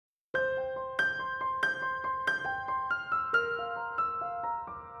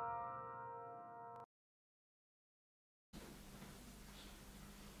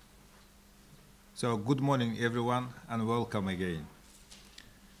So good morning, everyone, and welcome again.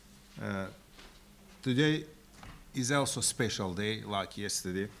 Today is also a special day, like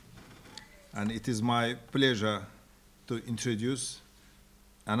yesterday, and it is my pleasure to introduce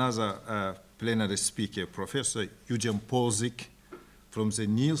another plenary speaker, Professor Eugene Polzik, from the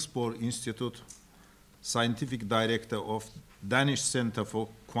Niels Bohr Institute, Scientific Director of Danish Center for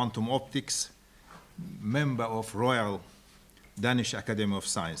Quantum Optics, member of Royal Danish Academy of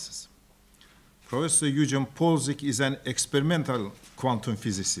Sciences. Professor Eugene Polzik is an experimental quantum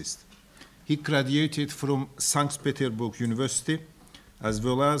physicist. He graduated from St. Petersburg University, as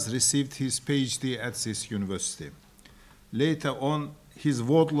well as received his PhD at this university. Later on, his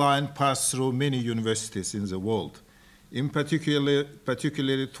world line passed through many universities in the world. In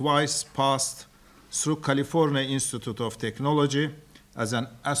particularly twice passed through California Institute of Technology as an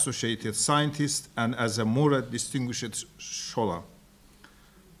associated scientist and as a more distinguished scholar.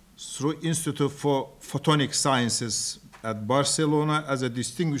 Through Institute for Photonic Sciences at Barcelona as a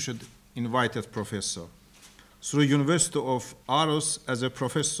distinguished invited professor. Through University of Aarhus as a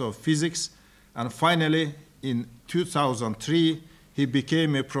professor of physics, and finally, in 2003, he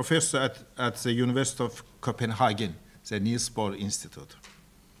became a professor at the University of Copenhagen, the Niels Bohr Institute.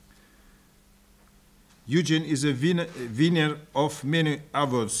 Eugene is a winner of many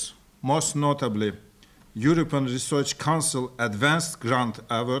awards, most notably European Research Council Advanced Grant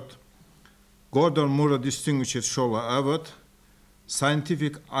Award, Gordon Moore Distinguished Scholar Award,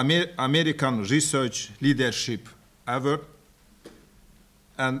 Scientific American Research Leadership Award,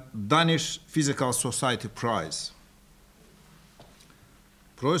 and Danish Physical Society Prize.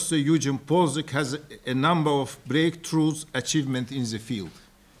 Professor Eugene Polzik has a number of breakthroughs achievements in the field.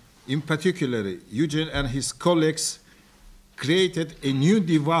 In particular, Eugene and his colleagues created a new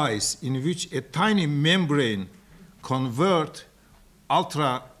device in which a tiny membrane converts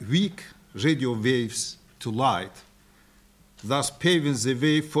ultra-weak radio waves to light, thus paving the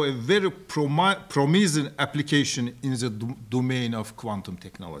way for a very promising application in the domain of quantum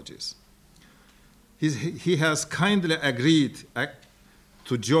technologies. He has kindly agreed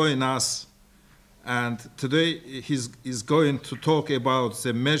to join us, and today he's going to talk about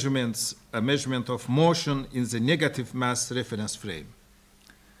the measurement of motion in the negative mass reference frame.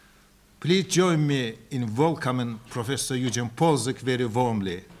 Please join me in welcoming Professor Eugene Polzik very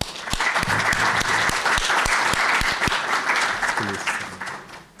warmly.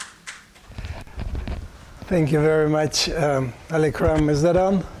 Thank you very much, Alikram. Is that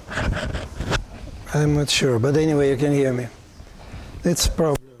on? I'm not sure, but anyway, you can hear me. It's a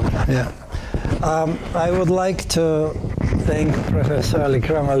problem, yeah. I would like to thank Professor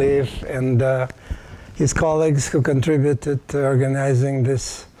Alikram Aliyev and his colleagues who contributed to organizing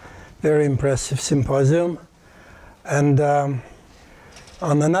this very impressive symposium. And on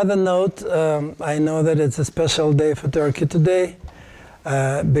another note, I know that it's a special day for Turkey today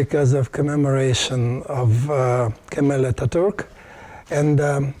because of commemoration of Kemal Atatürk. And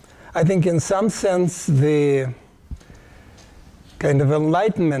I think in some sense the kind of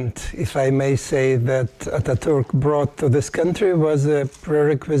enlightenment, if I may say, that Atatürk brought to this country was a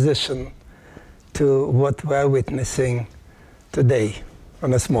prerequisite to what we're witnessing today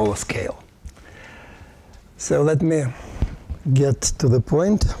on a smaller scale. So let me get to the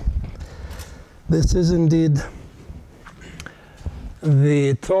point. This is indeed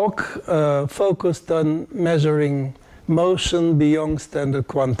the talk focused on measuring motion beyond standard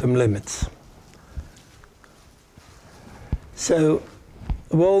quantum limits. So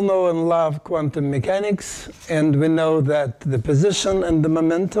we all know and love quantum mechanics, and we know that the position and the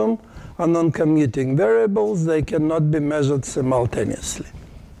momentum are non-commuting variables. They cannot be measured simultaneously.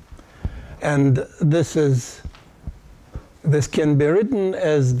 And this can be written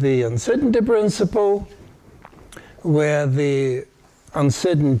as the uncertainty principle, where the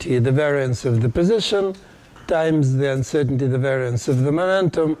uncertainty, the variance of the position, times the uncertainty, the variance of the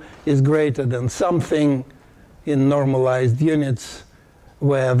momentum, is greater than something in normalized units,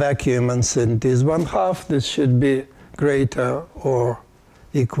 where vacuum uncertainty is 1/2. This should be greater or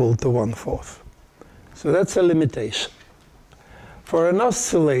equal to 1/4. So that's a limitation. For an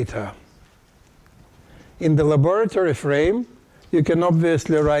oscillator, in the laboratory frame, you can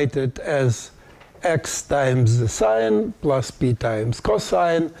obviously write it as x times the sine plus p times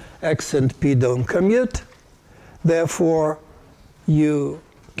cosine. X and p don't commute. Therefore, you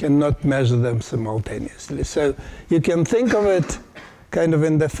cannot measure them simultaneously. So you can think of it kind of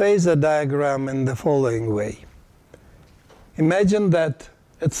in the phasor diagram in the following way. Imagine that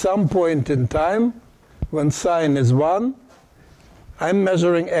at some point in time, when sine is 1, I'm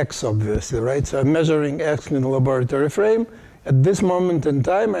measuring x, obviously, right? So I'm measuring x in the laboratory frame, At this moment in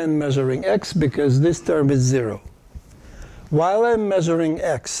time, I'm measuring x because this term is 0. While I'm measuring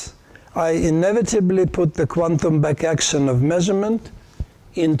x, I inevitably put the quantum back action of measurement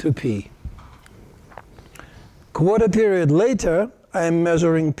into p. Quarter period later, I'm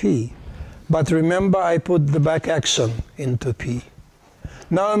measuring p. But remember, I put the back action into p.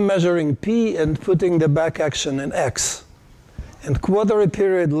 Now I'm measuring p and putting the back action in x. And quarter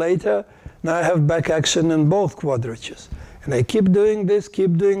period later, now I have back action in both quadratures. And I keep doing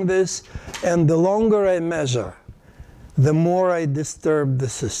this, and the longer I measure, the more I disturb the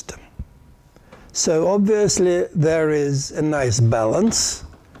system. So obviously there is a nice balance,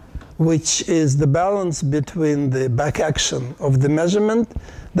 which is the balance between the back action of the measurement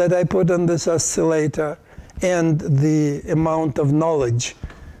that I put on this oscillator and the amount of knowledge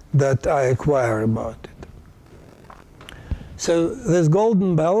that I acquire about it. So this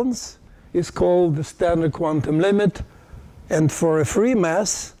golden balance is called the standard quantum limit. And for a free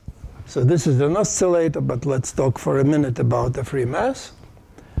mass, so this is an oscillator, but let's talk for a minute about a free mass.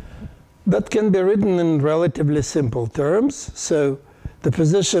 That can be written in relatively simple terms. So the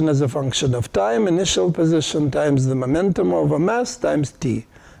position is a function of time, initial position times the momentum over mass times t,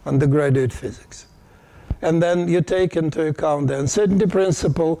 undergraduate physics. And then you take into account the uncertainty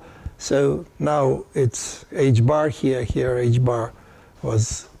principle. So now it's h bar here, h bar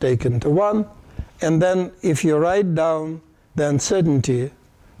was taken to 1. And then if you write down the uncertainty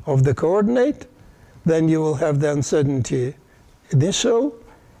of the coordinate, then you will have the uncertainty initial,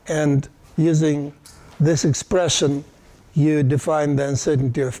 and using this expression, you define the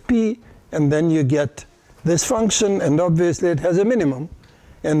uncertainty of p, and then you get this function, and obviously it has a minimum,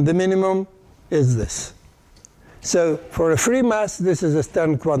 and the minimum is this. So for a free mass, this is a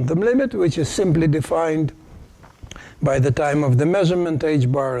standard quantum limit, which is simply defined by the time of the measurement, h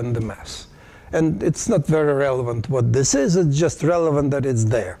bar, and the mass. And it's not very relevant what this is, it's just relevant that it's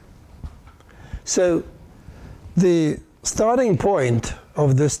there. So the starting point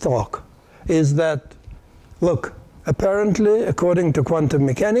of this talk is that, look, apparently, according to quantum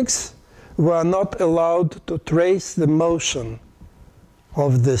mechanics, we are not allowed to trace the motion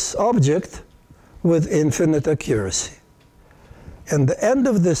of this object with infinite accuracy. And the end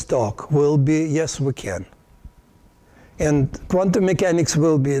of this talk will be, yes, we can. And quantum mechanics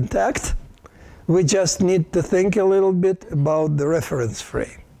will be intact. We just need to think a little bit about the reference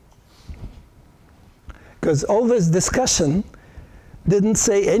frame. Because all this discussion didn't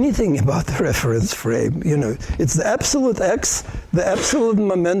say anything about the reference frame. You know, it's the absolute x, the absolute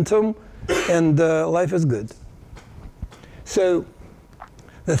momentum, and life is good. So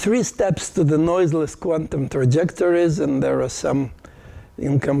the 3 steps to the noiseless quantum trajectories, and there are some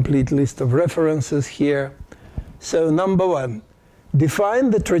incomplete list of references here. So number 1,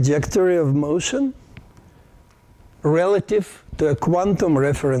 define the trajectory of motion relative to a quantum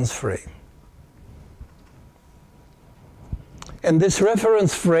reference frame. And this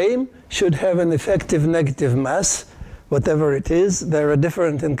reference frame should have an effective negative mass, whatever it is. There are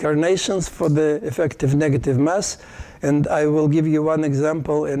different incarnations for the effective negative mass. And I will give you one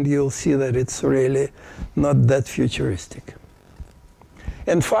example, and you'll see that it's really not that futuristic.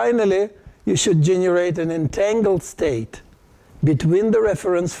 And finally, you should generate an entangled state between the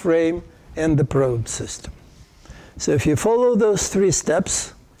reference frame and the probe system. So if you follow those 3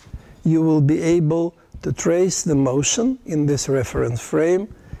 steps, you will be able to trace the motion in this reference frame,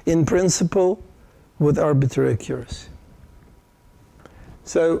 in principle, with arbitrary accuracy.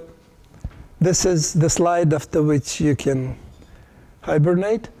 So this is the slide after which you can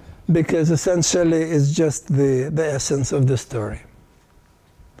hibernate, because essentially it's just the essence of the story.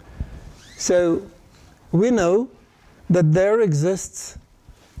 So we know that there exists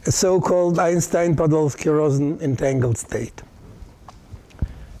a so-called Einstein-Podolsky-Rosen entangled state,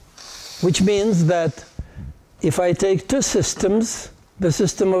 which means that if I take 2 systems, the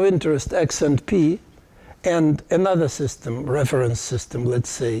system of interest x and p, and another system, reference system, let's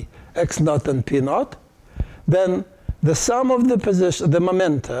say x naught and p naught, then the sum of the position, the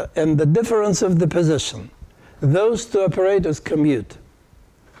momenta, and the difference of the position, those 2 operators commute.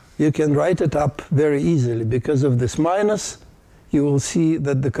 You can write it up very easily. Because of this minus, you will see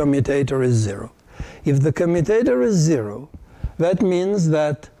that the commutator is 0. If the commutator is 0, that means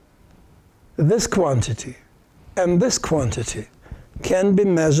that this quantity and this quantity can be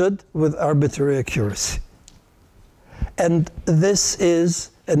measured with arbitrary accuracy. And this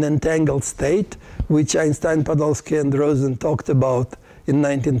is an entangled state, which Einstein, Podolsky, and Rosen talked about in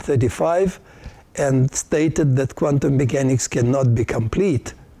 1935 and stated that quantum mechanics cannot be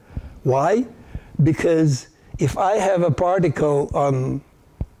complete. Why? Because if I have a particle on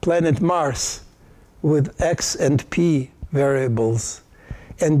planet Mars with x and p variables,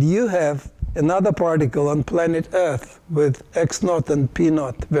 and you have another particle on planet Earth with x0 and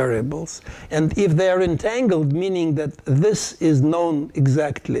p0 variables, and if they are entangled, meaning that this is known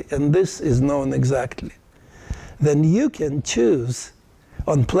exactly and this is known exactly, then you can choose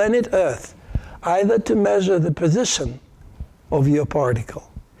on planet Earth either to measure the position of your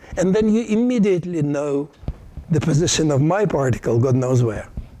particle, and then you immediately know the position of my particle, God knows where.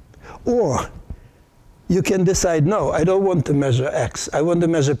 Or you can decide, no, I don't want to measure x, I want to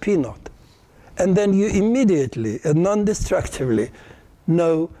measure p0. And then you immediately and non-destructively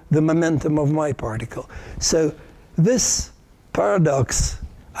know the momentum of my particle. So this paradox,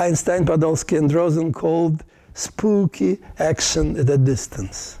 Einstein, Podolsky, and Rosen called spooky action at a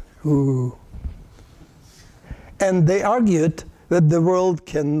distance. Ooh. And they argued that the world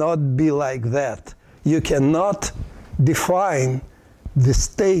cannot be like that. You cannot define the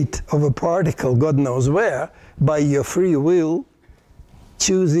state of a particle, God knows where, by your free will,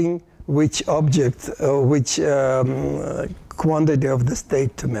 choosing which object or which quantity of the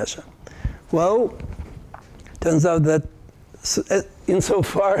state to measure. Well, turns out that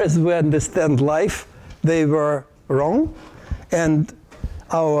insofar as we understand life, they were wrong. And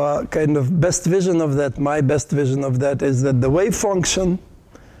our kind of best vision of that, my best vision of that, is that the wave function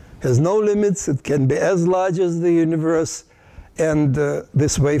has no limits. It can be as large as the universe. And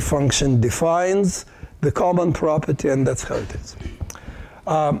this wave function defines the common property, and that's how it is.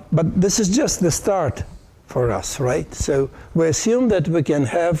 But this is just the start for us, right? So we assume that we can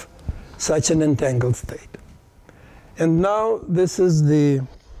have such an entangled state. And now this is the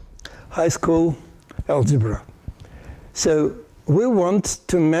high school algebra. So we want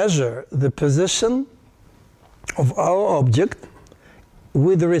to measure the position of our object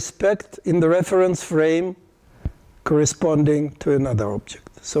with respect in the reference frame corresponding to another object.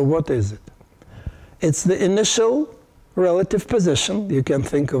 So what is it? It's the initial relative position. You can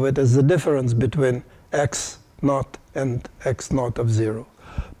think of it as the difference between x0 and x0 of 0,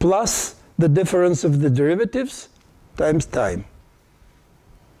 plus the difference of the derivatives times time.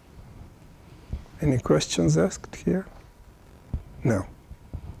 Any questions asked here? No.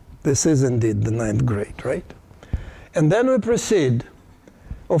 This is indeed the 9th grade, right? And then we proceed.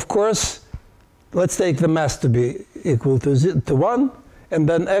 Of course, let's take the mass to be equal to 1, and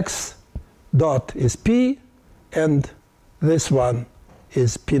then x dot is p, and this one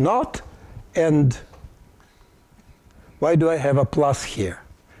is p0. And why do I have a plus here?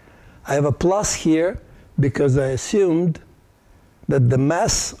 I have a plus here because I assumed that the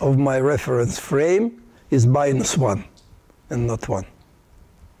mass of my reference frame is -1 and not 1.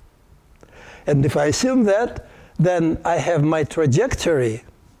 And if I assume that, then I have my trajectory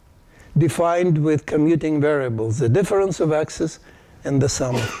defined with commuting variables, the difference of x's and the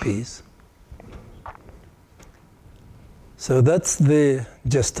sum of p's. So that's the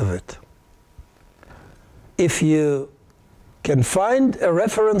gist of it. If you can find a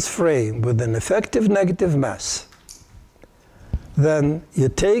reference frame with an effective negative mass, then you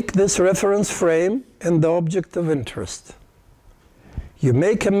take this reference frame and the object of interest. You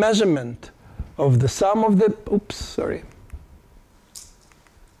make a measurement of the sum of the,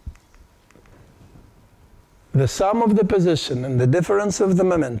 the sum of the position and the difference of the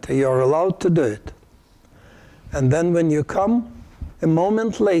momenta. You're allowed to do it. And then when you come a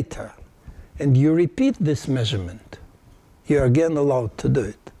moment later and you repeat this measurement, you're again allowed to do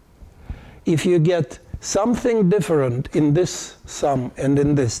it. If you get something different in this sum and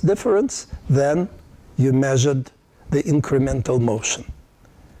in this difference, then you measured the incremental motion.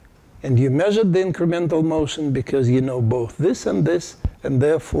 And you measured the incremental motion because you know both this, and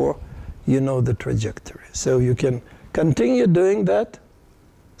therefore you know the trajectory. So you can continue doing that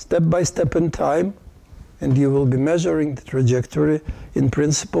step by step in time, and you will be measuring the trajectory in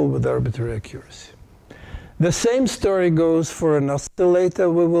principle with arbitrary accuracy. The same story goes for an oscillator.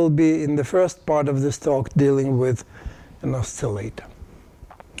 We will be, in the first part of this talk, dealing with an oscillator.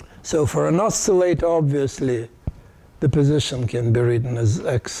 So for an oscillator, obviously, the position can be written as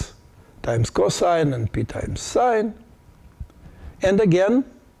x times cosine and p times sine. And again,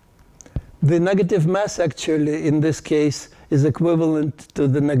 the negative mass actually, in this case, is equivalent to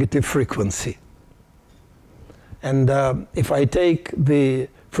the negative frequency. And if I take the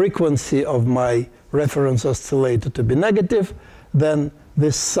frequency of my reference oscillator to be negative, then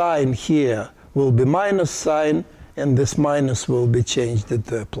this sign here will be minus sign, and this minus will be changed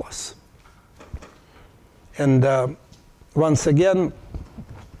into a plus. And once again,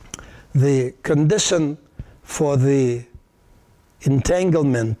 the condition for the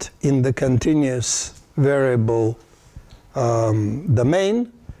entanglement in the continuous variable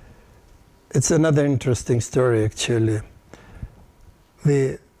domain, it's another interesting story actually.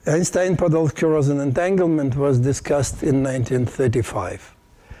 The Einstein-Podolsky-Rosen entanglement was discussed in 1935.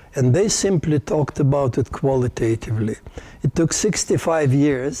 And they simply talked about it qualitatively. It took 65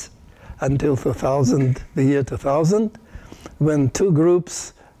 years until 2000, the year 2000, when two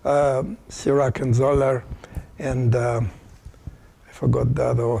groups, Sirac and Zoller, and I forgot the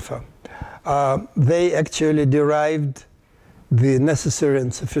other author, they actually derived the necessary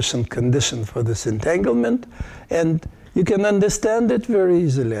and sufficient condition for this entanglement. And you can understand it very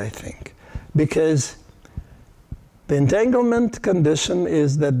easily, I think, because the entanglement condition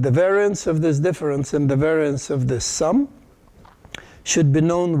is that the variance of this difference and the variance of this sum should be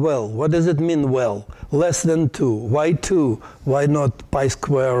known well. What does it mean well? Less than 2. Why 2? Why not pi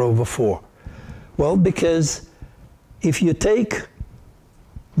square over 4? Well, because if you take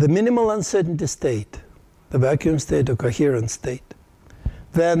the minimal uncertainty state, the vacuum state or coherent state,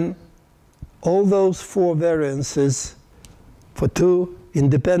 then all those 4 variances for 2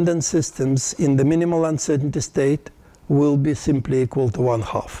 independent systems in the minimal uncertainty state will be simply equal to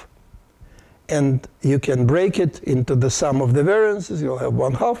 1/2. And you can break it into the sum of the variances. You'll have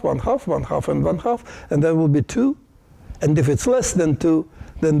 1/2, 1/2, 1/2, and 1/2, and that will be 2. And if it's less than 2,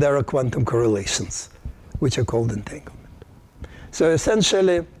 then there are quantum correlations, which are called entanglement. So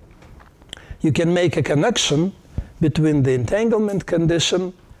essentially, you can make a connection between the entanglement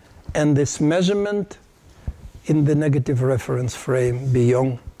condition and this measurement in the negative reference frame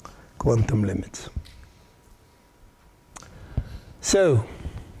beyond quantum limits. So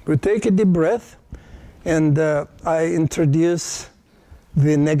we take a deep breath, and I introduce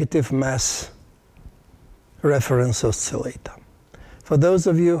the negative mass reference oscillator. For those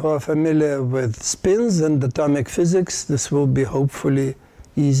of you who are familiar with spins and atomic physics, this will be hopefully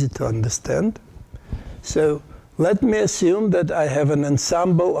easy to understand. So let me assume that I have an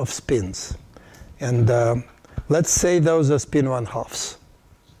ensemble of spins. And let's say those are spin 1/2s.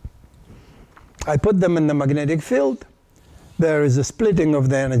 I put them in the magnetic field. There is a splitting of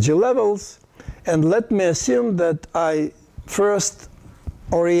the energy levels. And let me assume that I first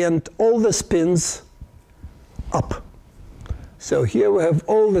orient all the spins up. So here we have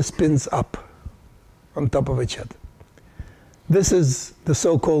all the spins up on top of each other. This is the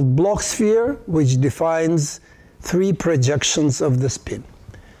so-called Bloch sphere, which defines 3 projections of the spin.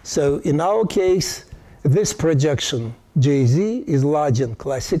 So in our case, this projection, Jz, is large and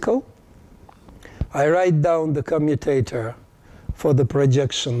classical. I write down the commutator for the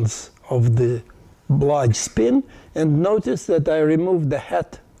projections of the large spin, and notice that I remove the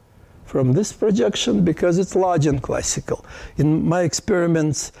hat from this projection because it's large and classical. In my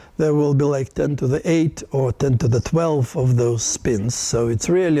experiments, there will be like 10 to the 8 or 10 to the 12 of those spins, so it's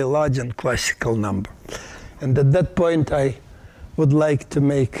really a large and classical number. And at that point, I would like to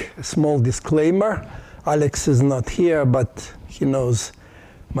make a small disclaimer. Alex is not here, but he knows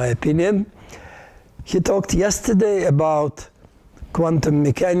my opinion. He talked yesterday about quantum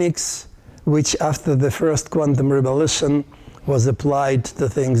mechanics, which after the first quantum revolution was applied to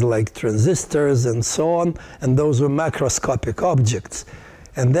things like transistors and so on, and those were macroscopic objects.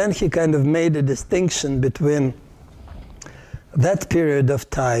 And then he kind of made a distinction between that period of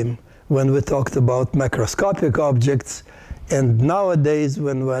time when we talked about macroscopic objects and nowadays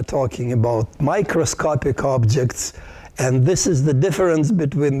when we're talking about microscopic objects. And this is the difference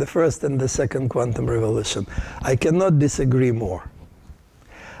between the first and the second quantum revolution. I cannot disagree more.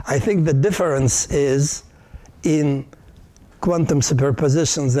 I think the difference is in quantum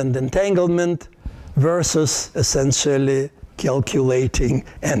superpositions and entanglement versus essentially calculating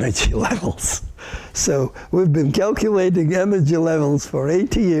energy levels. So we've been calculating energy levels for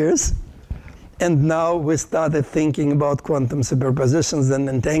 80 years, and now we started thinking about quantum superpositions and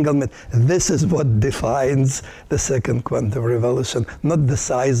entanglement. This is what defines the second quantum revolution, not the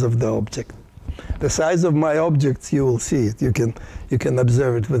size of the object. The size of my objects, you will see it. You can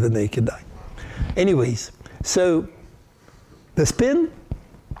observe it with the naked eye. Anyways, so the spin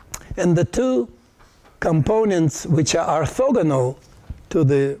and the 2 components which are orthogonal to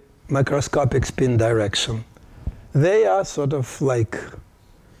the macroscopic spin direction, they are sort of like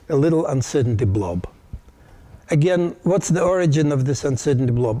a little uncertainty blob. Again, what's the origin of this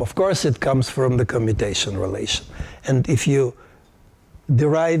uncertainty blob? Of course, it comes from the commutation relation. And if you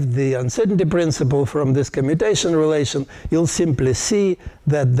derive the uncertainty principle from this commutation relation, you'll simply see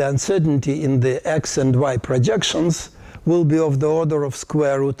that the uncertainty in the x and y projections will be of the order of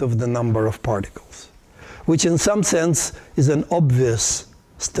square root of the number of particles, which in some sense is an obvious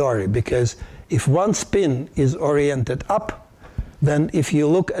story, because if one spin is oriented up, then if you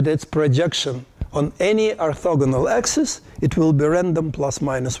look at its projection on any orthogonal axis, it will be random plus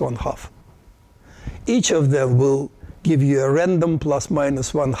minus 1/2. Each of them will give you a random plus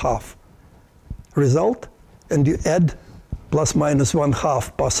minus 1/2 result, and you add plus minus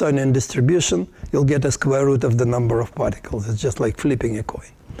 1/2 Poissonian distribution, you'll get a square root of the number of particles. It's just like flipping a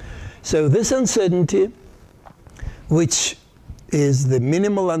coin. So this uncertainty, which is the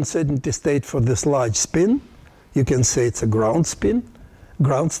minimal uncertainty state for this large spin, you can say it's a ground spin,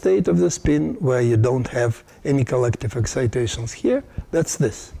 ground state of the spin where you don't have any collective excitations here. That's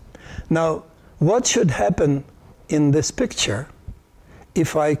this. Now, what should happen in this picture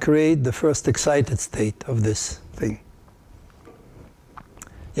if I create the first excited state of this thing?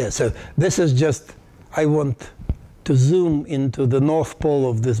 Yeah, so this is just, I want to zoom into the north pole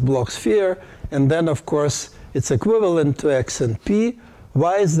of this Bloch sphere, and then of course it's equivalent to x and p.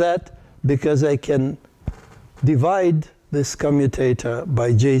 Why is that? Because I can divide this commutator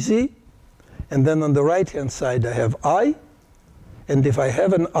by jz, and then on the right hand side I have I, and if I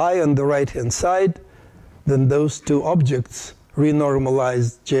have an I on the right hand side, then those two objects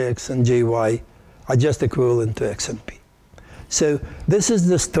renormalized jx and jy are just equivalent to x and p. So this is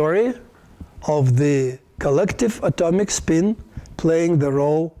the story of the collective atomic spin playing the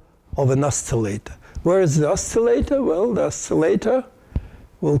role of an oscillator. Where is the oscillator? Well, the oscillator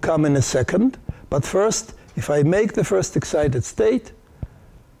will come in a second, but first, if I make the first excited state,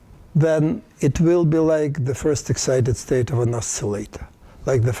 then it will be like the first excited state of an oscillator,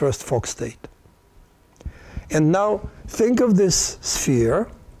 like the first Fock state. And now think of this sphere.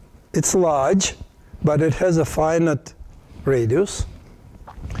 It's large, but it has a finite radius.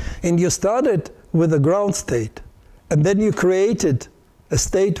 And you started with a ground state, and then you created a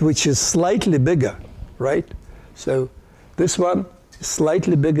state which is slightly bigger, right? So this one is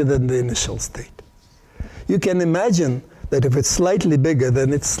slightly bigger than the initial state. You can imagine that if it's slightly bigger,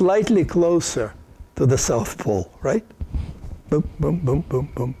 then it's slightly closer to the South Pole, right? Boom, boom, boom, boom,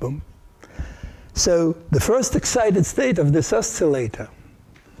 boom, boom. So the first excited state of this oscillator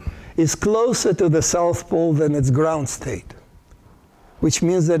is closer to the South Pole than its ground state, which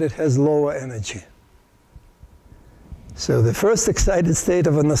means that it has lower energy. So the first excited state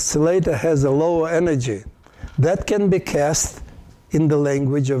of an oscillator has a lower energy. That can be cast in the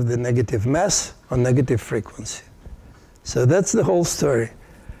language of the negative mass or negative frequency. So that's the whole story.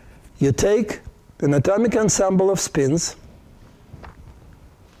 You take an atomic ensemble of spins,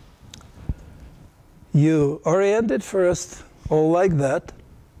 you orient it first, all like that,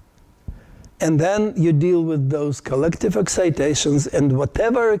 and then you deal with those collective excitations, and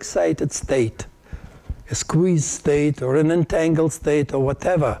whatever excited state, a squeezed state or an entangled state or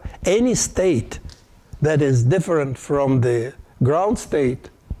whatever, any state that is different from the ground state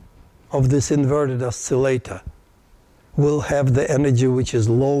of this inverted oscillator will have the energy which is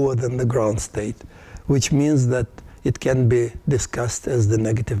lower than the ground state, which means that it can be discussed as the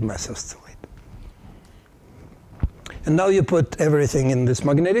negative mass oscillator. And now you put everything in this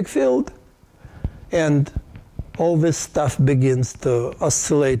magnetic field, and all this stuff begins to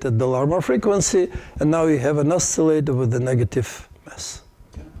oscillate at the Larmor frequency, and now you have an oscillator with a negative mass.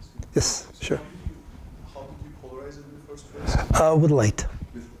 Can I ask you? Yes, sure. How did you polarize it in the first place? With light.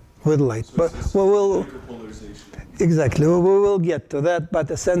 With light. So But we will polarization. exactly. We will get to that. But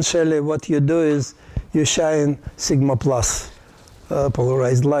essentially, what you do is you shine sigma plus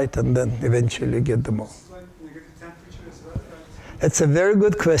polarized light, and then eventually you get them all. It's like negative temperature as well, right? It's a very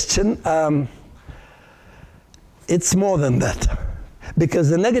good question. It's more than that, because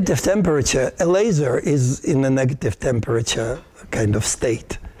the negative temperature, a laser is in a negative temperature kind of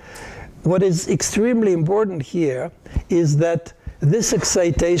state. What is extremely important here is that this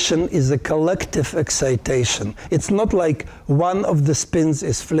excitation is a collective excitation. It's not like one of the spins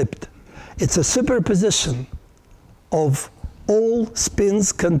is flipped. It's a superposition of all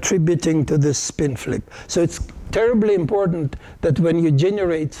spins contributing to this spin flip. So it's terribly important that when you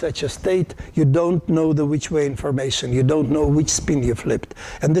generate such a state, you don't know the which way information. You don't know which spin you flipped.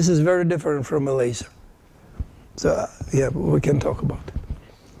 And this is very different from a laser. So yeah, we can talk about it.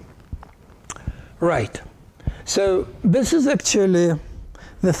 Right. So this is actually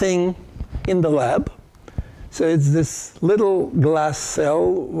the thing in the lab. So it's this little glass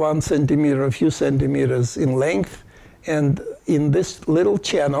cell, 1 centimeter, a few centimeters in length. And in this little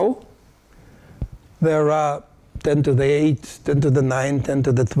channel, there are 10 to the 8, 10 to the 9, 10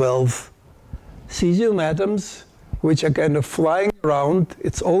 to the 12 cesium atoms, which are kind of flying around.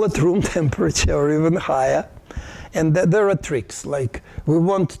 It's all at room temperature or even higher. And there are tricks, like we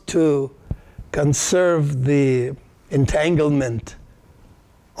want to conserve the entanglement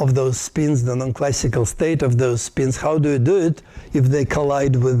of those spins, the non-classical state of those spins. How do you do it if they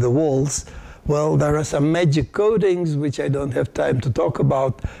collide with the walls? Well, there are some magic coatings, which I don't have time to talk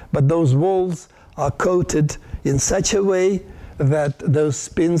about, but those walls are coated in such a way that those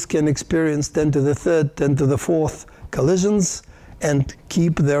spins can experience 10 to the third, 10 to the fourth collisions and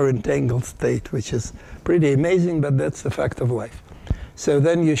keep their entangled state, which is pretty amazing, but that's the fact of life. So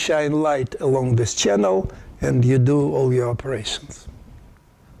then you shine light along this channel and you do all your operations.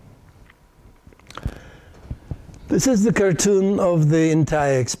 This is the cartoon of the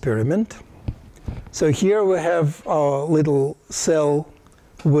entire experiment. So here we have our little cell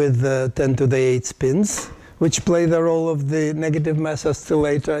with 10 to the 8 spins, which play the role of the negative mass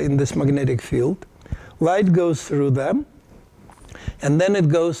oscillator in this magnetic field. Light goes through them, and then it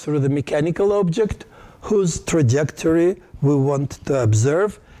goes through the mechanical object whose trajectory we want to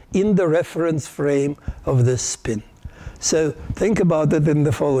observe in the reference frame of this spin. So think about it in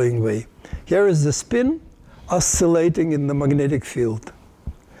the following way. Here is the spin oscillating in the magnetic field.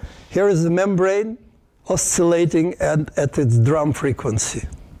 Here is the membrane oscillating at its drum frequency.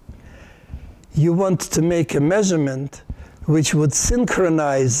 You want to make a measurement which would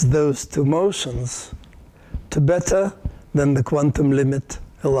synchronize those two motions to better than the quantum limit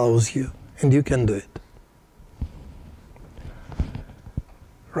allows you, and you can do it.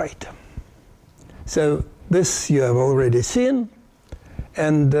 Right. So this you have already seen,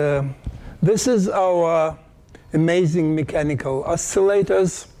 and this is our amazing mechanical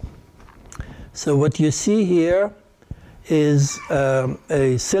oscillators. So what you see here is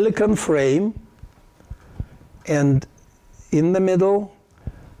a silicon frame, and in the middle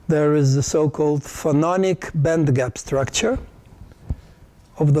there is the so-called phononic band gap structure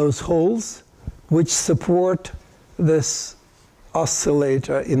of those holes which support this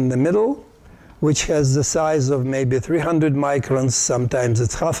oscillator in the middle, which has the size of maybe 300 microns, sometimes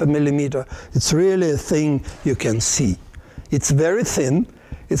it's 0.5 millimeter. It's really a thing you can see. It's very thin.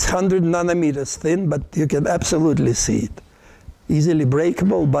 It's 100 nanometers thin, but you can absolutely see it. Easily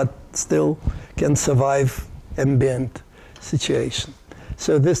breakable, but still can survive ambient situation.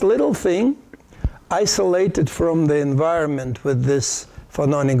 So this little thing, isolated from the environment with this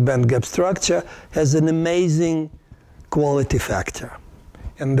phononic band gap structure, has an amazing quality factor.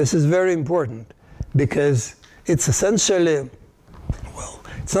 And this is very important because it's essentially, well,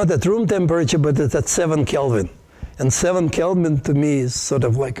 it's not at room temperature, but it's at 7 Kelvin. And 7 Kelvin to me is sort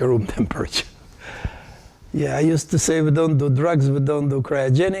of like a room temperature. Yeah, I used to say we don't do drugs, we don't do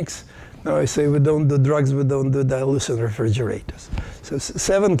cryogenics. Now I say we don't do drugs, we don't do dilution refrigerators. So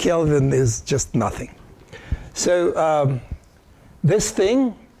 7 Kelvin is just nothing. So this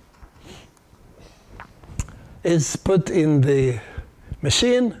thing is put in the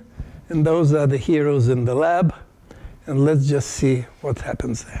machine, and those are the heroes in the lab. And let's just see what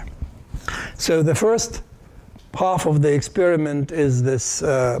happens there. So the first half of the experiment is this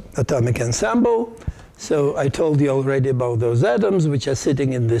atomic ensemble. So I told you already about those atoms which are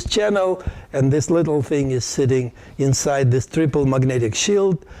sitting in this channel, and this little thing is sitting inside this triple magnetic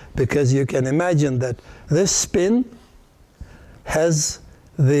shield, because you can imagine that this spin has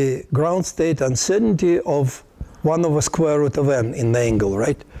the ground state uncertainty of 1 over square root of n in the angle,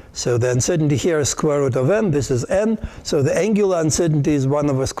 right? So the uncertainty here is square root of n, this is n, so the angular uncertainty is 1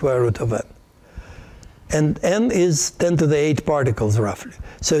 over square root of n. And n is 10 to the 8 particles, roughly.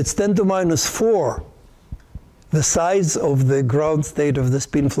 So it's 10 to minus 4, the size of the ground state of the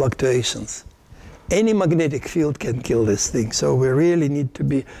spin fluctuations. Any magnetic field can kill this thing, so we really need to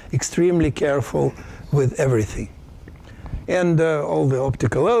be extremely careful with everything. And all the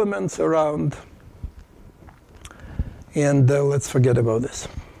optical elements around. And let's forget about this.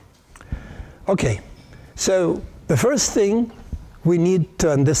 Okay, so the first thing we need to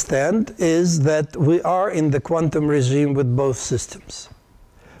understand is that we are in the quantum regime with both systems.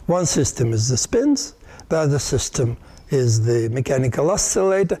 One system is the spins, the other system is the mechanical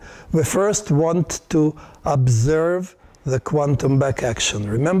oscillator. We first want to observe the quantum back action.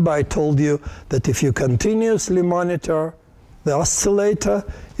 Remember I told you that if you continuously monitor the oscillator,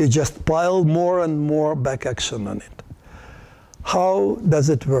 you just pile more and more back action on it. How does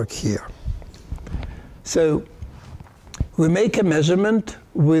it work here? So we make a measurement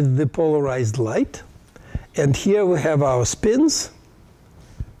with the polarized light, and here we have our spins.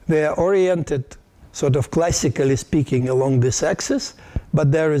 They are oriented, sort of classically speaking, along this axis,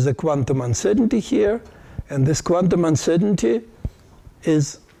 but there is a quantum uncertainty here, and this quantum uncertainty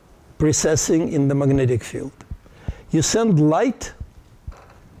is precessing in the magnetic field. You send light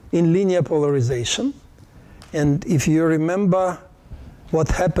in linear polarization, and if you remember what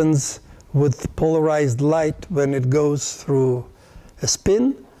happens with polarized light when it goes through a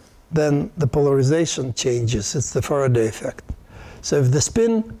spin, then the polarization changes. It's the Faraday effect. So if the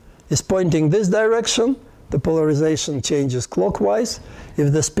spin is pointing this direction, the polarization changes clockwise.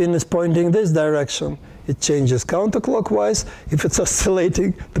 If the spin is pointing this direction, it changes counterclockwise. If it's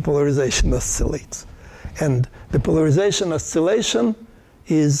oscillating, the polarization oscillates. And the polarization oscillation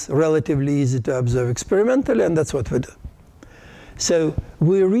is relatively easy to observe experimentally, and that's what we do. So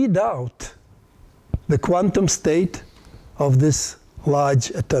we read out the quantum state of this large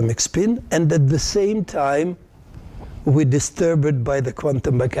atomic spin, and at the same time, we disturb it by the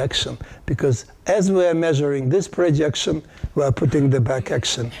quantum back action, because as we are measuring this projection, we are putting the back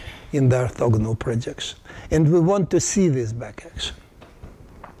action in the orthogonal projection. And we want to see this back action.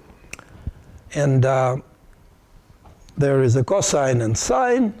 And there is a cosine and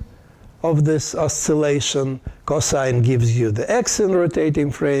sine of this oscillation. Cosine gives you the x in the rotating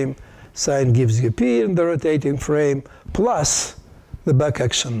frame, sine gives you p in the rotating frame, plus the back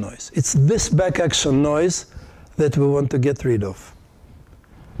action noise. It's this back action noise that we want to get rid of.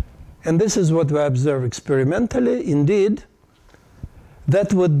 And this is what we observe experimentally. Indeed,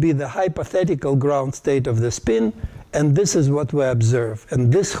 that would be the hypothetical ground state of the spin, and this is what we observe.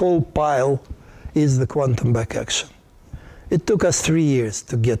 And this whole pile is the quantum back action. It took us 3 years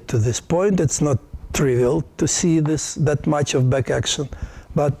to get to this point. It's not trivial to see that much of back action,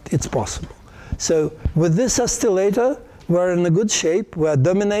 but it's possible. So with this oscillator, we're in a good shape. We are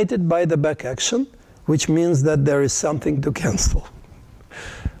dominated by the back action, which means that there is something to cancel.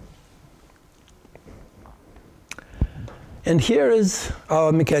 And here is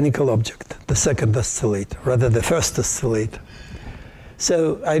our mechanical object, the second oscillator, rather the first oscillator.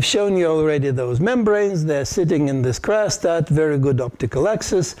 So I've shown you already those membranes. They're sitting in this cryostat, very good optical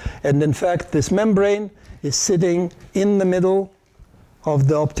axis. And in fact, this membrane is sitting in the middle of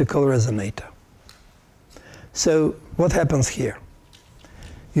the optical resonator. So what happens here?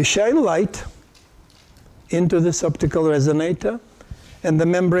 You shine light into this optical resonator, and the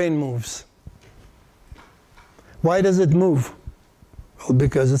membrane moves. Why does it move? Well,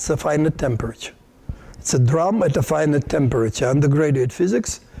 because it's a finite temperature. It's a drum at a finite temperature. Under graduate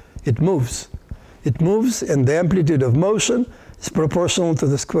physics, it moves. It moves, and the amplitude of motion is proportional to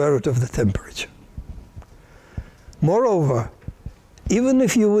the square root of the temperature. Moreover, even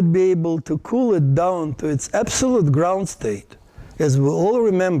if you would be able to cool it down to its absolute ground state, as we all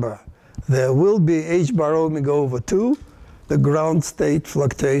remember, there will be h bar omega over 2, the ground state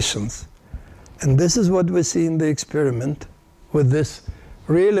fluctuations. And this is what we see in the experiment with this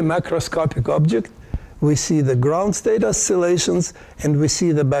really macroscopic object. We see the ground state oscillations, and we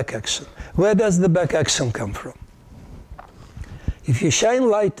see the back action. Where does the back action come from? If you shine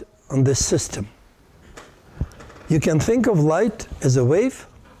light on this system, you can think of light as a wave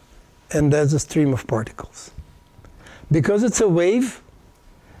and as a stream of particles. Because it's a wave,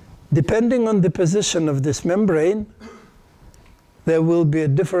 depending on the position of this membrane, there will be a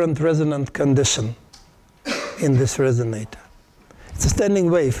different resonant condition in this resonator. It's a standing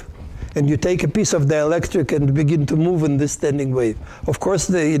wave. And you take a piece of dielectric and begin to move in this standing wave. Of course,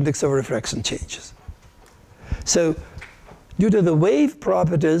 the index of refraction changes. So due to the wave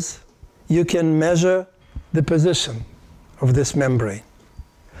properties, you can measure the position of this membrane.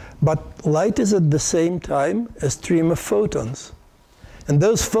 But light is at the same time a stream of photons. And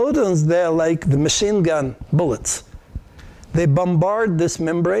those photons, they're like the machine gun bullets. They bombard this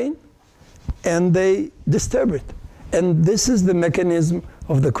membrane, and they disturb it. And this is the mechanism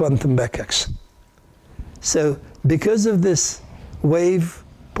of the quantum back action. So because of this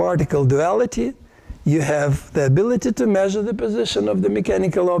wave-particle duality, you have the ability to measure the position of the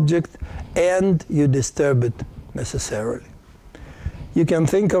mechanical object, and you disturb it necessarily. You can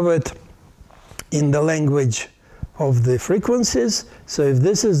think of it in the language of the frequencies. So if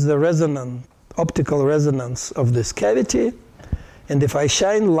this is the optical resonance of this cavity, and if I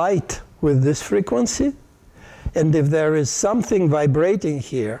shine light with this frequency, and if there is something vibrating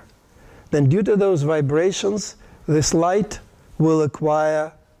here, then due to those vibrations, this light will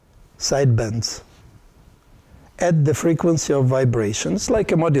acquire sidebands at the frequency of vibration. It's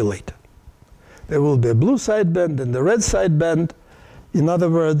like a modulator. There will be a blue sideband and a red sideband. In other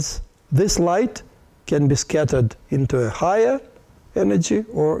words, this light can be scattered into a higher energy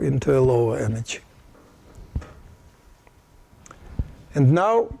or into a lower energy. And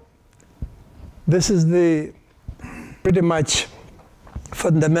now, this is the pretty much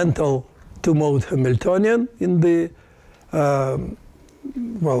fundamental two-mode Hamiltonian in the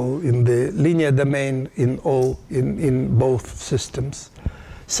in the linear domain in both systems.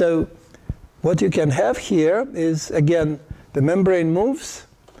 So what you can have here is, again, the membrane moves,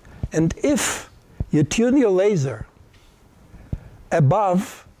 and if you tune your laser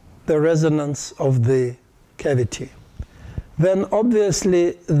above the resonance of the cavity, then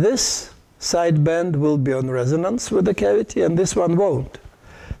obviously this sideband will be on resonance with the cavity, and this one won't.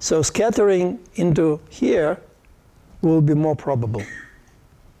 So scattering into here will be more probable.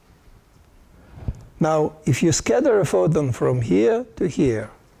 Now, if you scatter a photon from here to here,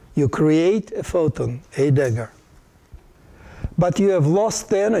 you create a photon, a dagger. But you have lost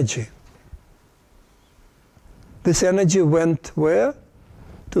the energy. This energy went where?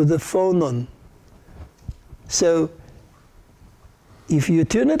 To the phonon. So if you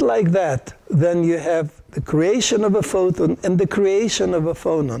tune it like that, then you have the creation of a photon and the creation of a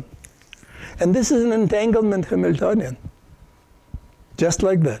phonon. And this is an entanglement Hamiltonian, just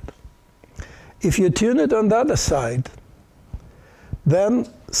like that. If you tune it on the other side, then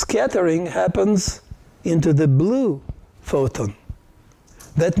scattering happens into the blue photon.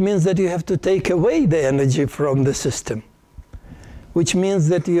 That means that you have to take away the energy from the system, which means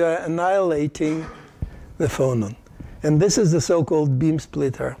that you are annihilating the phonon. And this is the so-called beam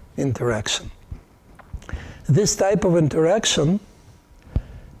splitter interaction. This type of interaction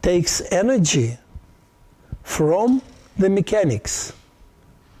takes energy from the mechanics,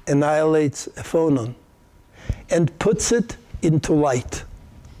 annihilates a phonon, and puts it into light.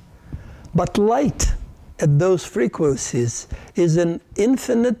 But light at those frequencies is an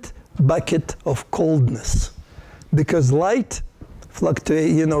infinite bucket of coldness, because light,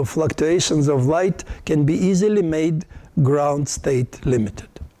 fluctuations of light can be easily made ground state limited.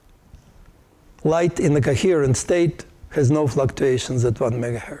 Light in a coherent state has no fluctuations at 1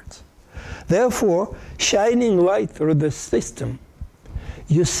 megahertz. Therefore, shining light through the system,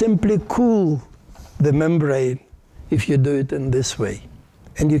 you simply cool the membrane if you do it in this way.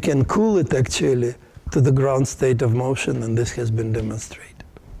 And you can cool it actually to the ground state of motion, and this has been demonstrated.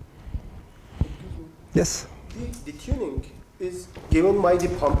 Yes? The tuning is given by the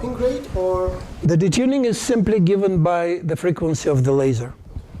pumping rate, or? The detuning is simply given by the frequency of the laser.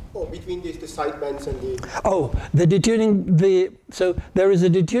 Oh, between the sidebands and the... Oh, the detuning, so there is a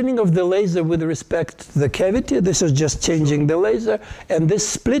detuning of the laser with respect to the cavity. This is just changing the laser. And this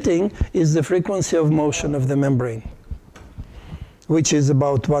splitting is the frequency of motion of the membrane, which is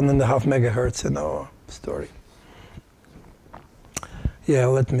about 1.5 megahertz in our story. Yeah,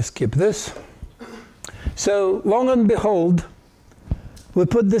 let me skip this. So long and behold, we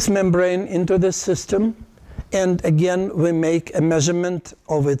put this membrane into this system, and again we make a measurement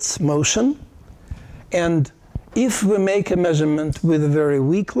of its motion. And if we make a measurement with a very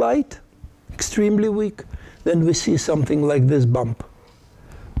weak light, extremely weak, then we see something like this bump,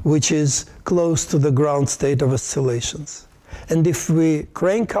 which is close to the ground state of oscillations. And if we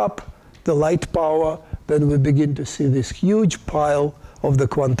crank up the light power, then we begin to see this huge pile of the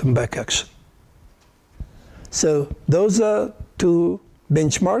quantum backaction. So those are two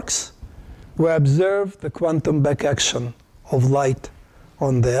benchmarks. We observe the quantum backaction of light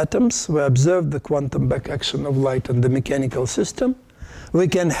on the atoms. We observe the quantum backaction of light on the mechanical system. We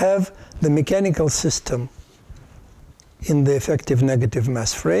can have the mechanical system in the effective negative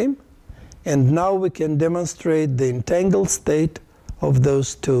mass frame. And now we can demonstrate the entangled state of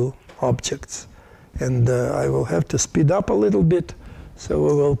those two objects. And I will have to speed up a little bit, so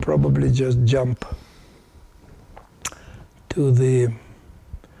we will probably just jump to the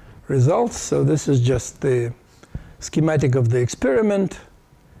results. So this is just the schematic of the experiment.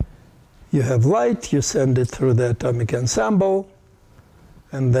 You have light, you send it through the atomic ensemble,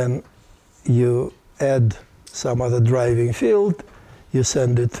 and then you add some other driving field, you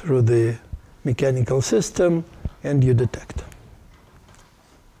send it through the mechanical system, and you detect.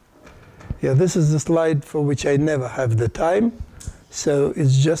 Yeah, this is the slide for which I never have the time, so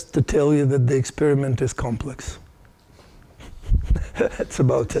it's just to tell you that the experiment is complex. That's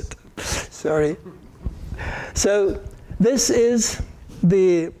about it. Sorry. So this is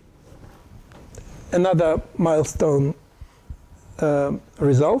another milestone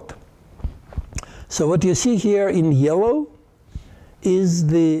result. So what you see here in yellow is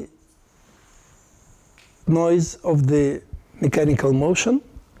the noise of the mechanical motion,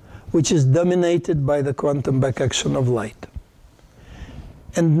 which is dominated by the quantum backaction of light.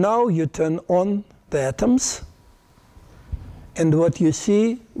 And now you turn on the atoms, and what you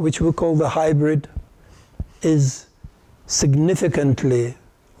see, which we call the hybrid, is significantly,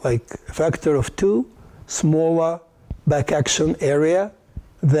 like a factor of 2, smaller backaction area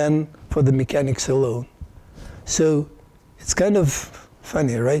than for the mechanics alone. So it's kind of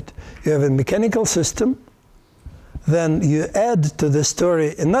funny, right? You have a mechanical system, then you add to the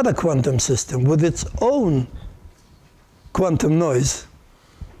story another quantum system with its own quantum noise,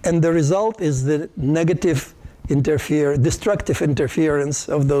 and the result is the negative destructive interference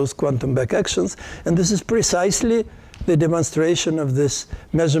of those quantum backactions. And this is precisely the demonstration of this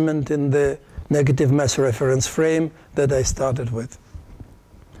measurement in the negative mass reference frame that I started with.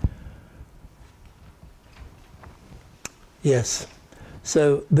 Yes.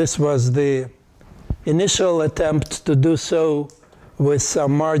 So this was the initial attempt to do so with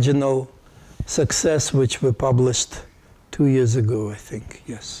some marginal success, which we published 2 years ago, I think,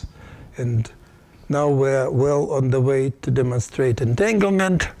 yes. And now we're well on the way to demonstrate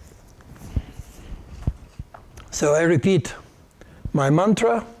entanglement. So I repeat my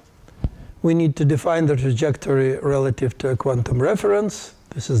mantra. We need to define the trajectory relative to a quantum reference.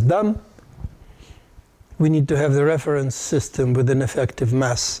 This is done. We need to have the reference system with an effective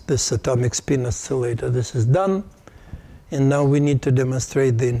mass, this atomic spin oscillator. This is done. And now we need to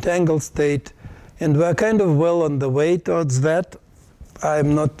demonstrate the entangled state. And we're kind of well on the way towards that.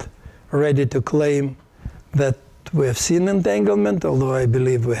 I'm not ready to claim that we have seen entanglement, although I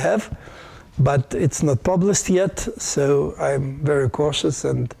believe we have. But it's not published yet, so I'm very cautious,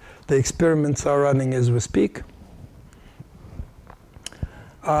 and the experiments are running as we speak.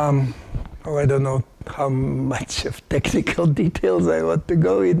 Well, I don't know how much of technical details I want to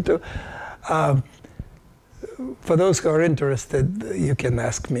go into. For those who are interested, you can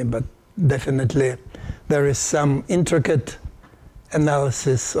ask me, but definitely there is some intricate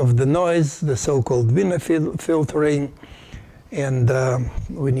analysis of the noise, the so-called Wiener filtering, and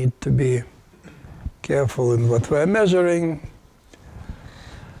we need to be careful in what we're measuring.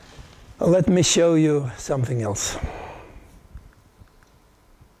 Let me show you something else.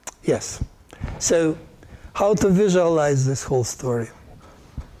 Yes. So, how to visualize this whole story?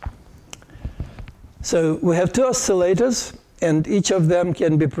 So, we have two oscillators, and each of them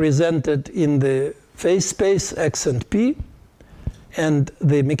can be presented in the phase space x and p. And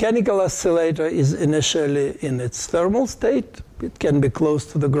the mechanical oscillator is initially in its thermal state. It can be close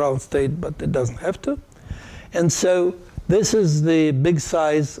to the ground state, but it doesn't have to. And so this is the big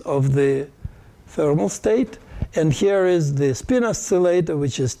size of the thermal state. And here is the spin oscillator,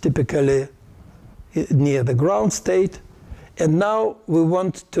 which is typically near the ground state. And now we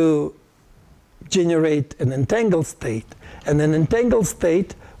want to generate an entangled state. And an entangled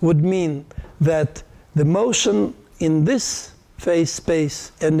state would mean that the motion in this phase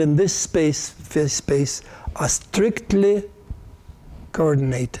space and in this phase space are strictly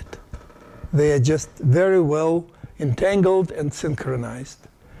coordinated. They are just very well entangled and synchronized.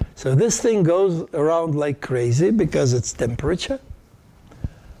 So this thing goes around like crazy because it's temperature.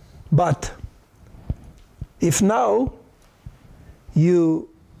 But if now you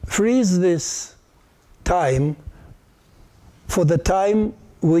freeze this time for the time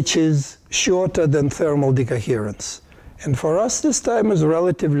which is shorter than thermal decoherence. And for us, this time is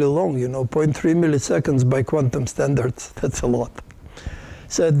relatively long, 0.3 milliseconds by quantum standards. That's a lot.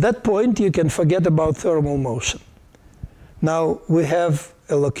 So at that point, you can forget about thermal motion. Now, we have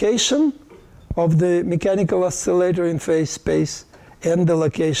a location of the mechanical oscillator in phase space and the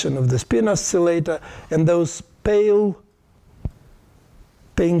location of the spin oscillator, and those pale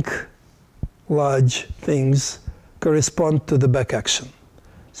pink large things correspond to the back action.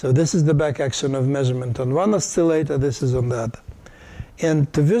 So this is the back action of measurement on one oscillator, this is on the other.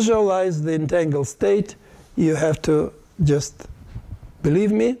 And to visualize the entangled state, you have to just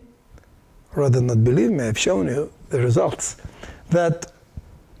believe me, rather not believe me, I've shown you the results, that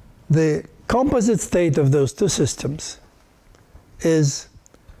the composite state of those two systems is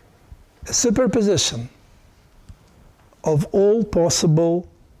a superposition of all possible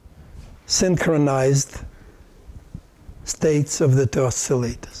synchronized states of the two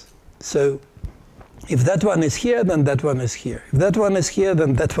oscillators. So if that one is here, then that one is here. If that one is here,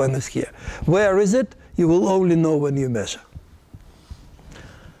 then that one is here. Where is it? You will only know when you measure.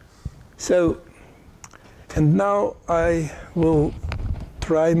 So, and now I will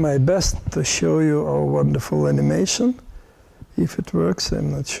try my best to show you our wonderful animation. If it works,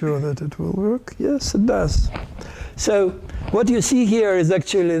 I'm not sure that it will work. Yes, it does. So what you see here is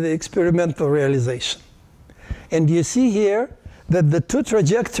actually the experimental realization. And you see here that the two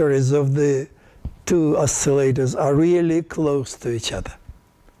trajectories of the two oscillators are really close to each other,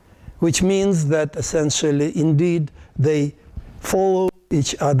 which means that essentially, indeed, they follow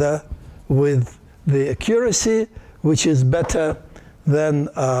each other with the accuracy, which is better than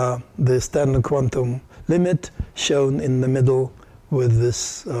the standard quantum limit shown in the middle with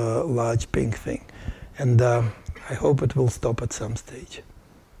this large pink thing. And I hope it will stop at some stage.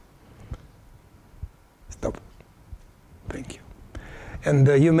 Stop. Thank you. And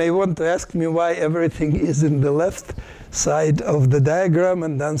you may want to ask me why everything is in the left side of the diagram,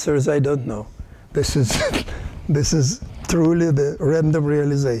 and the answer is I don't know. This is, this is truly the random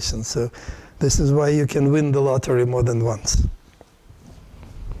realization. So this is why you can win the lottery more than once.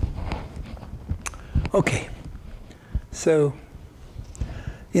 Okay. So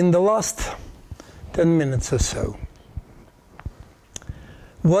in the last 10 minutes or so,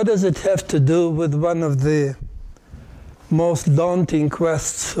 what does it have to do with one of the most daunting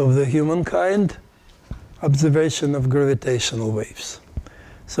quests of the humankind? Observation of gravitational waves.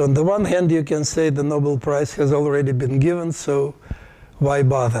 So on the one hand, you can say the Nobel Prize has already been given, so why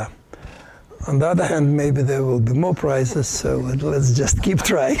bother? On the other hand, maybe there will be more prizes, so let's just keep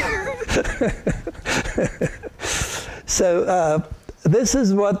trying. So this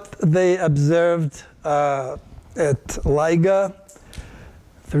is what they observed at LIGA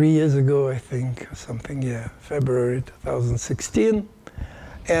 3 years ago, I think, or something, yeah, February 2016.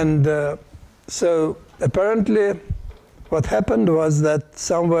 And so apparently what happened was that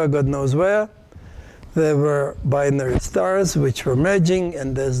somewhere, God knows where, there were binary stars which were merging,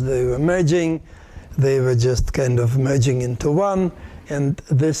 and as they were merging, they were just kind of merging into one, and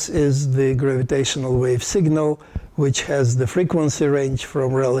this is the gravitational wave signal, which has the frequency range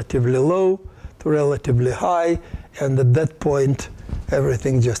from relatively low to relatively high, and at that point,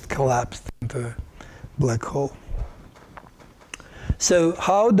 everything just collapsed into a black hole. So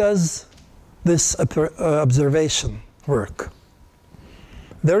how does this observation work?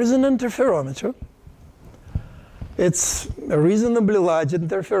 There is an interferometer. It's a reasonably large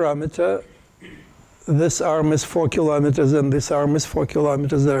interferometer. This arm is 4 kilometers and this arm is 4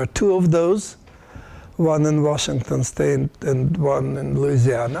 kilometers. There are two of those, one in Washington State and one in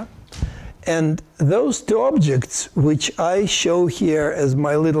Louisiana. And those two objects, which I show here as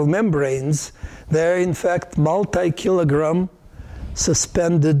my little membranes, they're in fact multi-kilogram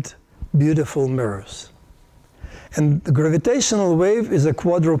suspended beautiful mirrors. And the gravitational wave is a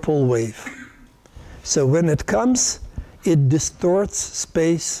quadrupole wave. So when it comes, it distorts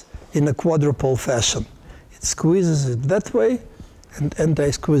space in a quadrupole fashion. It squeezes it that way and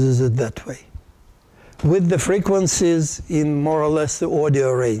anti-squeezes it that way, with the frequencies in more or less the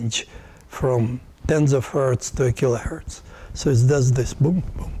audio range, from tens of hertz to a kilohertz. So it does this boom,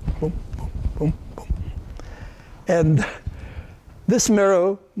 boom, boom, boom, boom, boom. And this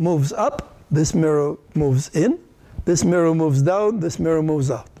mirror moves up, this mirror moves in, this mirror moves down, this mirror moves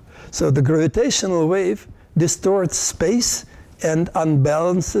out. So the gravitational wave distorts space and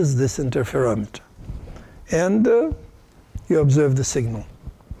unbalances this interferometer. And you observe the signal.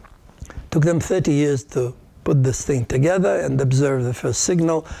 Took them 30 years to put this thing together and observe the first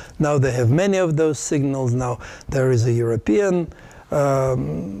signal. Now they have many of those signals. Now there is a European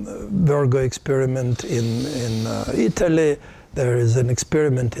Virgo experiment in Italy. There is an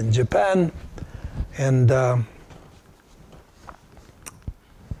experiment in Japan. And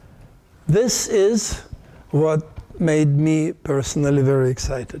this is what made me personally very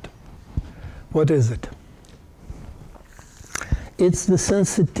excited. What is it? It's the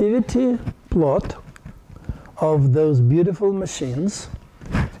sensitivity plot of those beautiful machines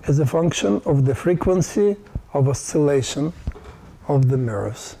as a function of the frequency of oscillation of the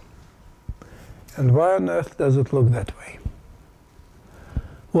mirrors. And why on earth does it look that way?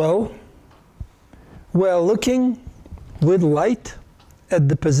 Well, we're looking with light at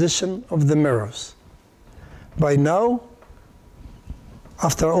the position of the mirrors. By now,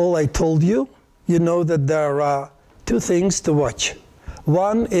 after all I told you, you know that there are two things to watch.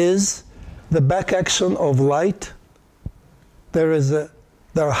 One is the back action of light. There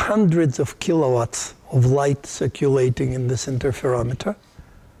are hundreds of kilowatts of light circulating in this interferometer.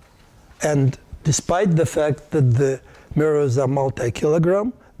 And despite the fact that the mirrors are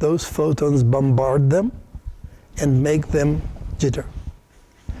multi-kilogram, those photons bombard them and make them jitter.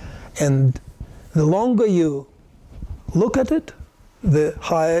 And the longer you look at it, the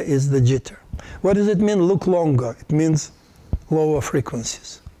higher is the jitter. What does it mean, look longer? It means lower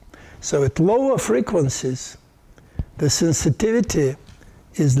frequencies. So at lower frequencies, the sensitivity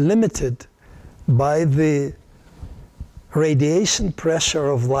is limited by the radiation pressure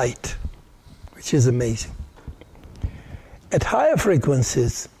of light, which is amazing. At higher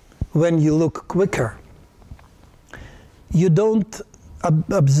frequencies, when you look quicker, you don't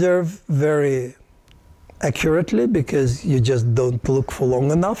observe very accurately because you just don't look for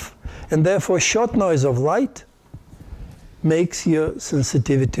long enough, and therefore short noise of light makes your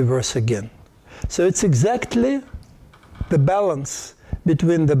sensitivity worse again. So it's exactly the balance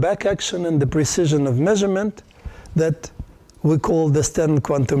between the back action and the precision of measurement that we call the standard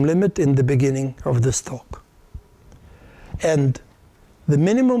quantum limit in the beginning of this talk. And the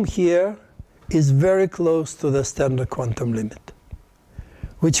minimum here is very close to the standard quantum limit,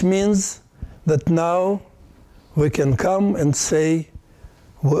 which means that now we can come and say,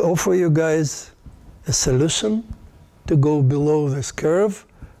 we offer you guys a solution to go below this curve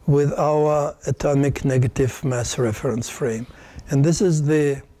with our atomic negative mass reference frame. And this is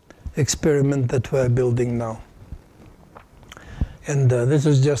the experiment that we're building now. And this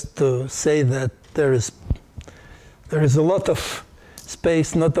is just to say that there is a lot of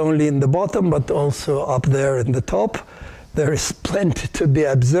space not only in the bottom but also up there in the top. There is plenty to be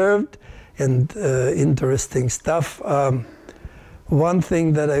observed and interesting stuff. One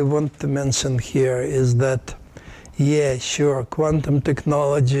thing that I want to mention here is that, yeah, sure, quantum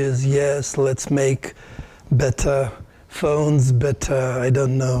technologies, yes, let's make better phones, better, I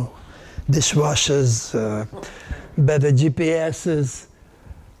don't know, dishwashers, better GPSs.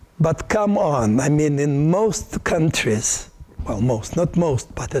 But come on, I mean, in most countries, well, most, not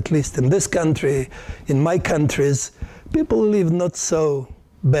most, but at least in this country, in my countries, people live not so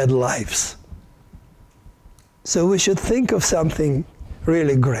bad lives. So we should think of something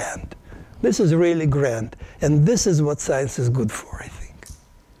really grand. This is really grand, and this is what science is good for, I think.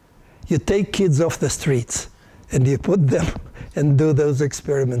 You take kids off the streets, and you put them and do those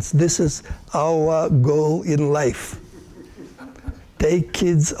experiments. This is our goal in life. Take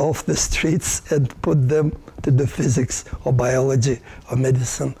kids off the streets and put them to do physics or biology or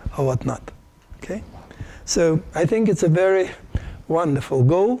medicine or whatnot. Okay? So I think it's a very wonderful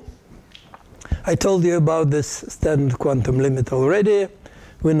goal. I told you about this standard quantum limit already.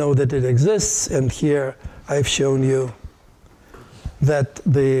 We know that it exists, and here I've shown you that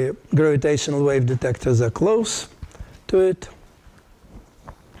the gravitational wave detectors are close to it.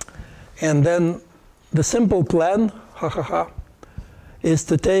 And then the simple plan, is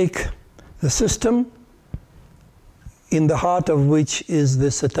to take the system in the heart of which is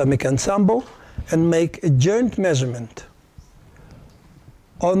this atomic ensemble and make a joint measurement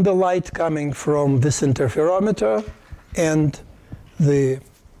on the light coming from this interferometer and the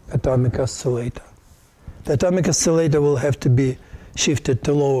atomic oscillator. The atomic oscillator will have to be shifted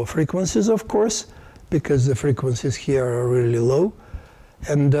to lower frequencies, of course, because the frequencies here are really low.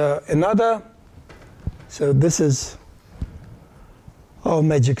 And so this is our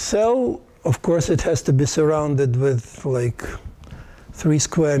magic cell. Of course, it has to be surrounded with like 3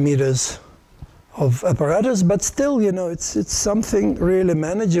 square meters of apparatus, but still, you know, it's something really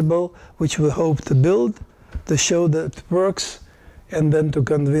manageable, which we hope to build to show that it works, and then to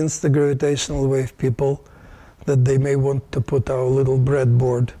convince the gravitational wave people that they may want to put our little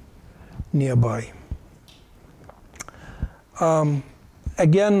breadboard nearby.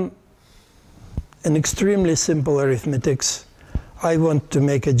 Again, an extremely simple arithmetics. I want to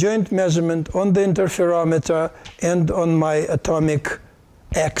make a joint measurement on the interferometer and on my atomic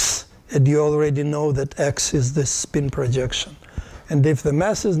X, and you already know that X is this spin projection. And if the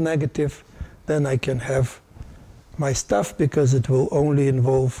mass is negative, then I can have my stuff, because it will only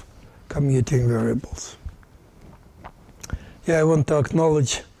involve commuting variables. Yeah, I want to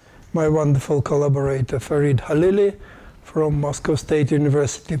acknowledge my wonderful collaborator Farid Halili from Moscow State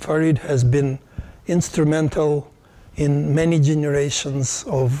University. Farid has been instrumental in many generations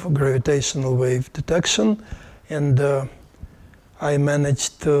of gravitational wave detection, and I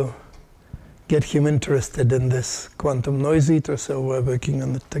managed to get him interested in this quantum noise eater, so we're working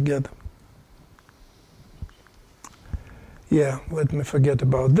on it together. Yeah, let me forget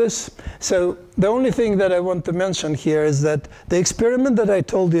about this. So the only thing that I want to mention here is that the experiment that I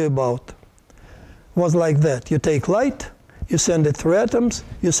told you about was like that. You take light, you send it through atoms,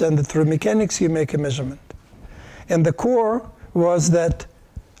 you send it through mechanics, you make a measurement. And the core was that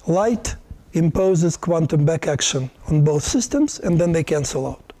light imposes quantum back action on both systems, and then they cancel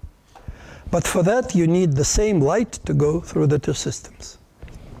out. But for that, you need the same light to go through the two systems.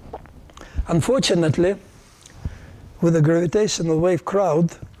 Unfortunately, with the gravitational wave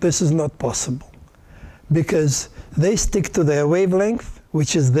crowd, this is not possible, because they stick to their wavelength,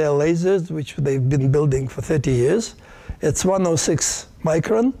 which is their lasers, which they've been building for 30 years. It's 106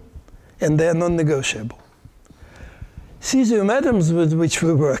 micron, and they're non-negotiable. Cesium atoms with which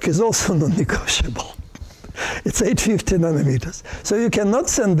we work is also non-negotiable. It's 850 nanometers. So you cannot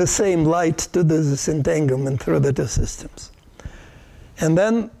send the same light to do this entanglement through the two systems. And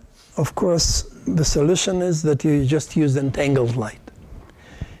then, of course, the solution is that you just use entangled light.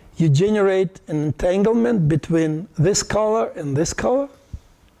 You generate an entanglement between this color and this color,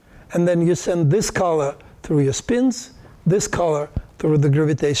 and then you send this color through your spins, this color through the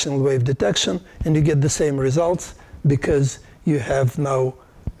gravitational wave detection, and you get the same results, because you have now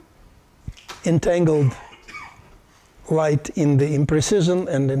entangled light in the imprecision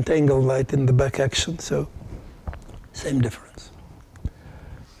and entangled light in the back action, so same difference.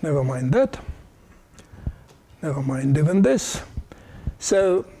 Never mind that. Never mind even this.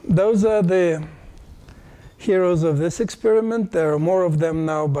 So those are the heroes of this experiment. There are more of them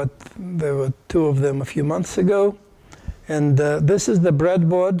now, but there were 2 of them a few months ago. And this is the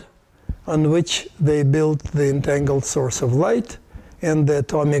breadboard on which they built the entangled source of light. and the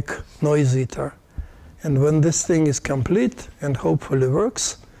atomic noise eater. And when this thing is complete and hopefully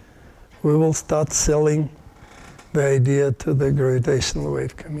works, we will start selling the idea to the gravitational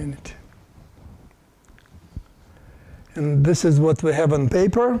wave community. And this is what we have on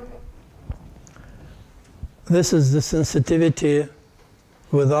paper. This is the sensitivity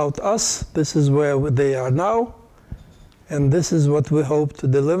without us. This is where they are now. And this is what we hope to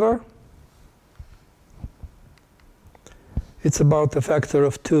deliver. It's about a factor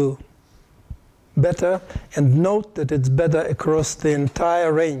of 2 better. And note that it's better across the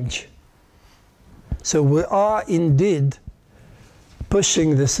entire range. So we are indeed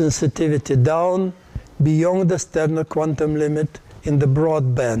pushing the sensitivity down beyond the standard quantum limit in the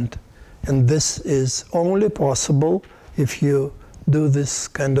broad band. And this is only possible if you do this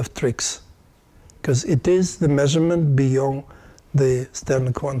kind of tricks, because it is the measurement beyond the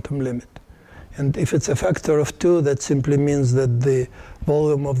standard quantum limit. And if it's a factor of 2, that simply means that the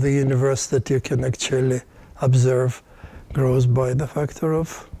volume of the universe that you can actually observe grows by the factor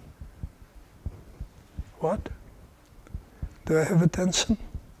of what? Do I have attention?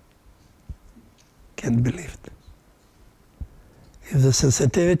 Can't believe it. If the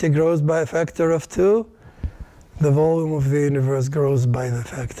sensitivity grows by a factor of 2, the volume of the universe grows by the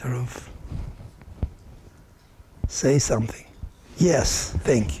factor of... Say something. Yes,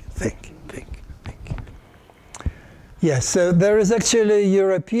 thank you, thank you, thank you, thank you. Yes, so there is actually a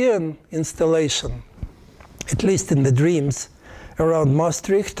European installation, at least in the dreams, around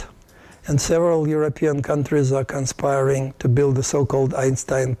Maastricht, and several European countries are conspiring to build the so-called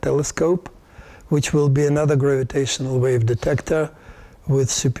Einstein telescope, which will be another gravitational wave detector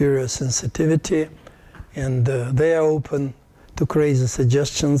with superior sensitivity, and they are open to crazy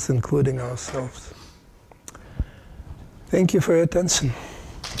suggestions, including ourselves. Thank you for your attention.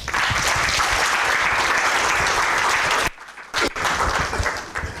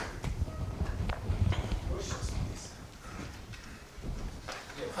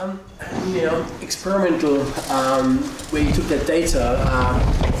 Experimental, where you took that data,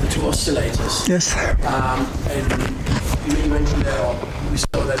 the 2 oscillators. Yes. And you mentioned that, we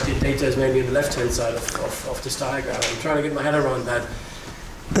saw that the data is mainly on the left-hand side of this diagram. I'm trying to get my head around that.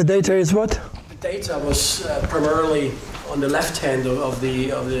 The data is what? The data was primarily on the left hand of the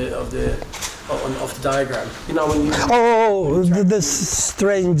diagram. You know when you. Oh, this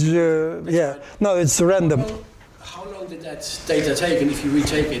strange. Yeah. No, it's random. How long did that data take, and if you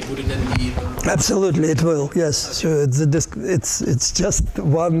retake it, would it then be? Absolutely, it will. Yes, sure. It's just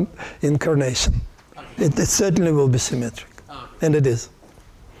one incarnation. Okay. It certainly will be symmetric, and it is.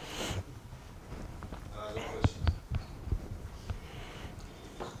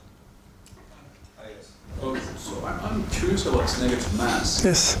 So I'm curious about negative mass.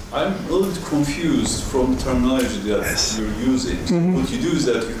 Yes. I'm a little bit confused from the terminology that you're using. Mm-hmm. What you do is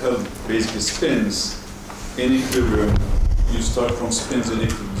that you have basically spins in equilibrium. You start from spins in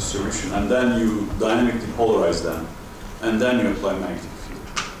equilibrium distribution, and then you dynamically polarize them, and then you apply magnetic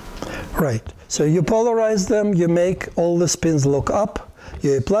field. Right. So you polarize them, you make all the spins look up,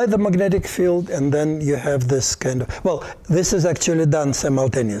 you apply the magnetic field, and then you have this kind of... Well, this is actually done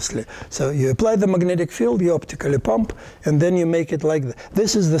simultaneously. So you apply the magnetic field, you optically pump, and then you make it like that.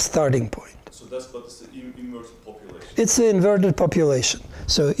 This is the starting point. So that's but it's the inverted population. It's the inverted population.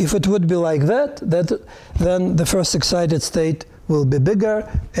 So if it would be like that, then the first excited state will be bigger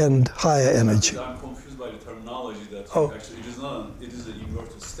and higher energy. I'm confused by the terminology that actually it is not. It is an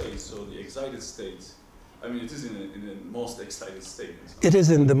inverted state. So the excited state. I mean, it is in the most excited state. It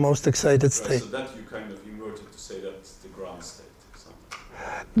is in the most excited state. So that you kind of inverted to say that's the ground state.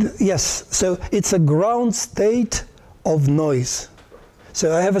 Yes. So it's a ground state of noise.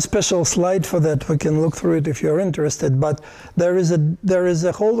 So I have a special slide for that. We can look through it if you're interested. But there is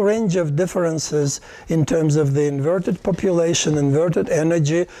a whole range of differences in terms of the inverted population, inverted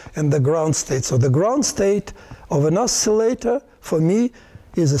energy, and the ground state. So the ground state of an oscillator, for me,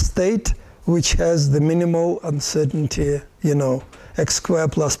 is a state which has the minimal uncertainty, you know, x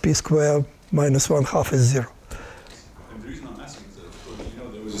squared plus p squared minus 1/2 is 0. And the reason I'm asking is that, because, you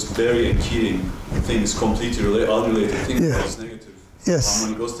know, there was this Barry and Keating things, completely unrelated things, yeah. Negative. Yes.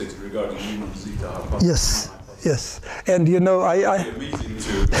 Harmonic oscillator regarding Newman zeta. Yes. Yes. And you know,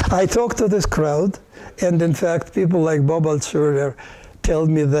 I talk to this crowd, and in fact, people like Bob Altshuler tell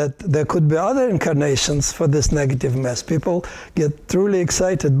me that there could be other incarnations for this negative mass. People get truly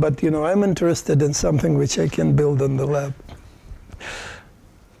excited, but you know, I'm interested in something which I can build in the lab.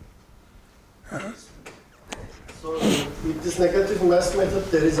 So with this negative mass method,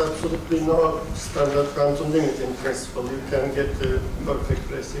 there is absolutely no standard quantum limit in principle. You can get the perfect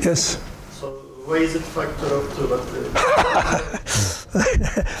precision. Yes. So Why is it factor of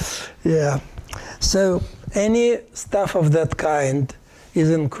 2? Yeah. So any stuff of that kind is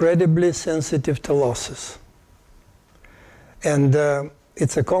incredibly sensitive to losses. And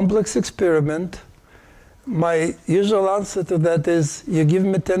it's a complex experiment. My usual answer to that is, you give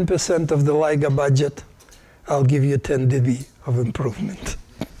me 10% of the LIGA budget, I'll give you 10 dB of improvement.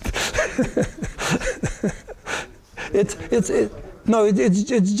 It's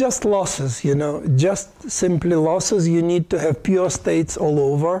just losses, you know, just simply losses. You need to have pure states all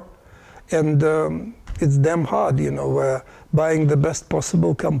over, and it's damn hard, you know. We're buying the best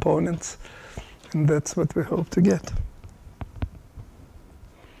possible components, and that's what we hope to get.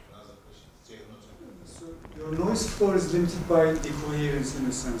 So your noise floor is limited by decoherence in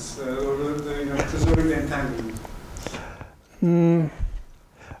a sense, or preserving the entanglement.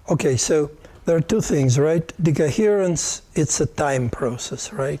 Okay, so there are two things, right? Decoherence, it's a time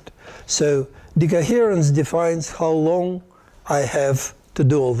process, right? So decoherence defines how long I have to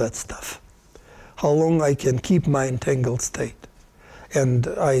do all that stuff, how long I can keep my entangled state. And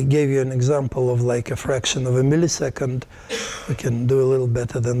I gave you an example of like a fraction of a millisecond. We can do a little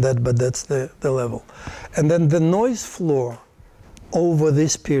better than that, but that's the level. And then the noise floor over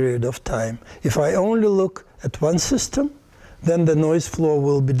this period of time. If I only look at one system, then the noise floor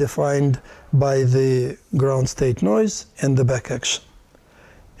will be defined by the ground state noise and the back action.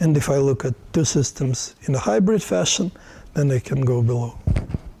 And if I look at two systems in a hybrid fashion, then I can go below.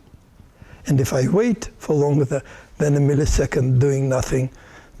 And if I wait for longer than a millisecond doing nothing,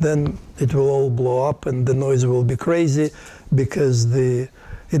 then it will all blow up and the noise will be crazy because the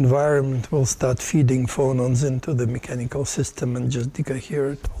environment will start feeding phonons into the mechanical system and just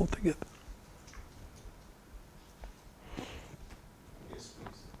decohere it altogether.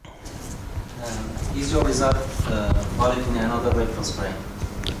 Is your result valid in another reference frame?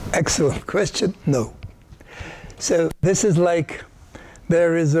 Excellent question. No. So this is like,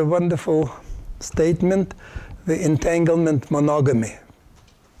 there is a wonderful statement, the entanglement monogamy.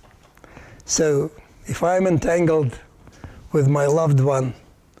 So if I'm entangled with my loved one,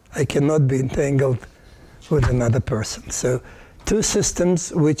 I cannot be entangled with another person. So two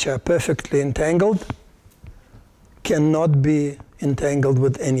systems which are perfectly entangled cannot be entangled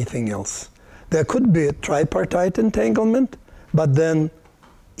with anything else. There could be a tripartite entanglement, but then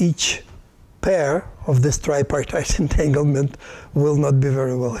each pair of this tripartite entanglement will not be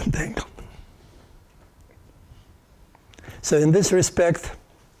very well entangled. So in this respect,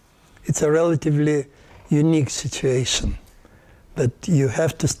 it's a relatively unique situation that you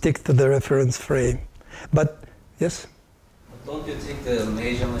have to stick to the reference frame. But, yes? Don't you think the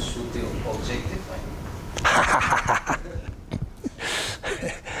measurement should be objective?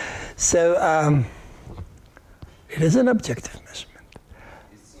 So it is an objective measurement.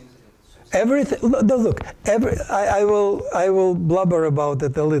 Everything. No, look. I will blubber about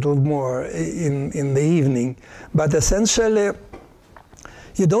it a little more in the evening. But essentially,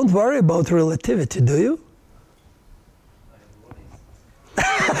 you don't worry about relativity, do you?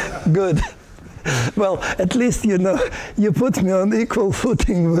 Good. Well, at least you know you put me on equal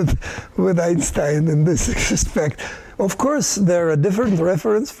footing with Einstein in this respect. Of course, there are different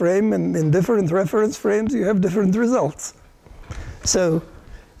reference frames, and in different reference frames, you have different results. So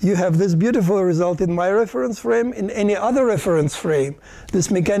you have this beautiful result in my reference frame. In any other reference frame, this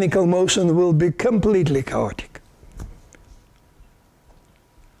mechanical motion will be completely chaotic.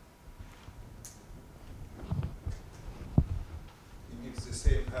 It's the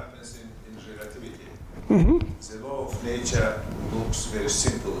same happens in relativity. Mm-hmm. The law of nature looks very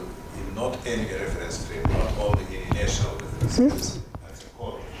simple in not any reference frame, but only in inertial reference frames. That's the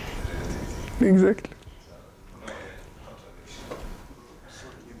core of relativity. Exactly. No contradiction. So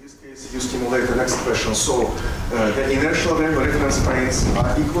in this case, you stimulate the next question. So the inertial reference frames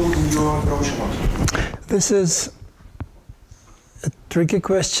are equal in your approach or not? This is a tricky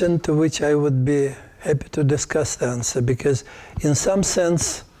question to which I would be happy to discuss the answer, because in some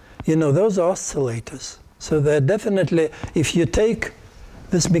sense, you know, those are oscillators. So they're definitely, if you take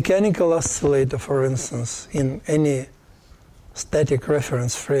this mechanical oscillator, for instance, in any static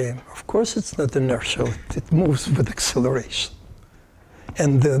reference frame, of course it's not inertial, it moves with acceleration.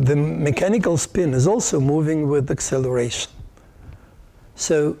 And the mechanical spin is also moving with acceleration.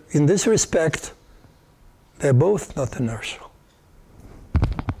 So in this respect, they're both not inertial.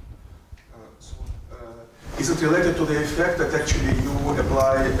 Is it related to the effect that actually you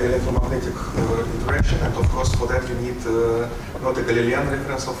apply electromagnetic interaction, and of course for that you need not a Galilean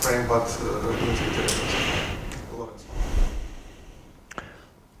referential frame, but infinity reference?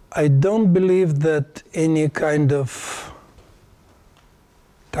 I don't believe that any kind of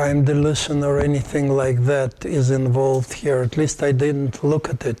time dilution or anything like that is involved here. At least I didn't look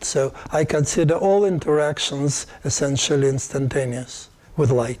at it. So I consider all interactions essentially instantaneous with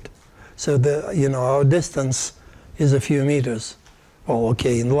light. So our distance is a few meters. Well,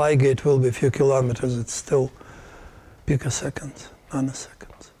 okay, in LIGO it will be a few kilometers. It's still picoseconds,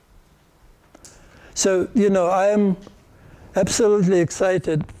 nanoseconds. So, I am absolutely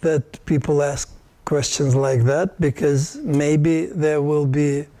excited that people ask questions like that, because maybe there will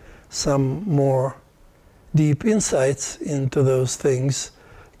be some more deep insights into those things.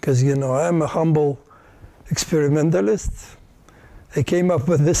 Because, I'm a humble experimentalist. I came up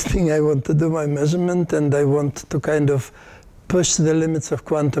with this thing. I want to do my measurement, and I want to kind of push the limits of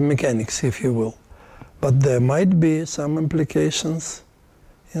quantum mechanics, if you will. But there might be some implications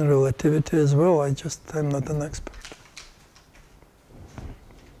in relativity as well. I'm not an expert.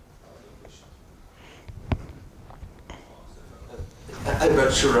 I'm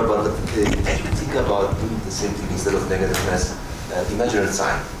not sure about the, if you think about doing the same thing instead of negative mass, imaginary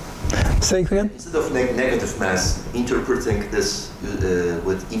sign. Say it again? Instead of negative mass, interpreting this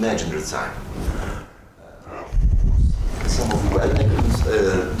with imaginary sign. Some of you, I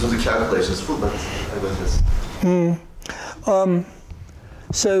couldn't do the calculations full, but I will just.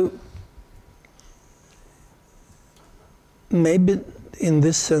 So maybe in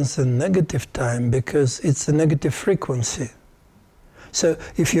this sense a negative time, because it's a negative frequency. So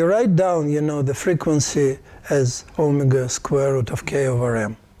if you write down, the frequency as omega square root of k over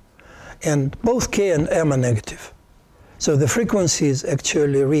m, and both k and m are negative. So the frequency is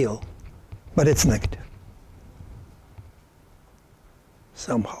actually real, but it's negative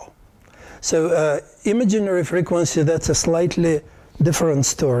somehow. So imaginary frequency, that's a slightly different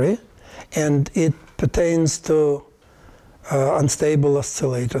story, and it pertains to unstable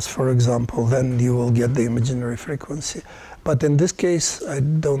oscillators, for example. Then you will get the imaginary frequency. But in this case, I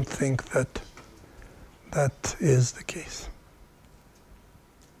don't think that that is the case.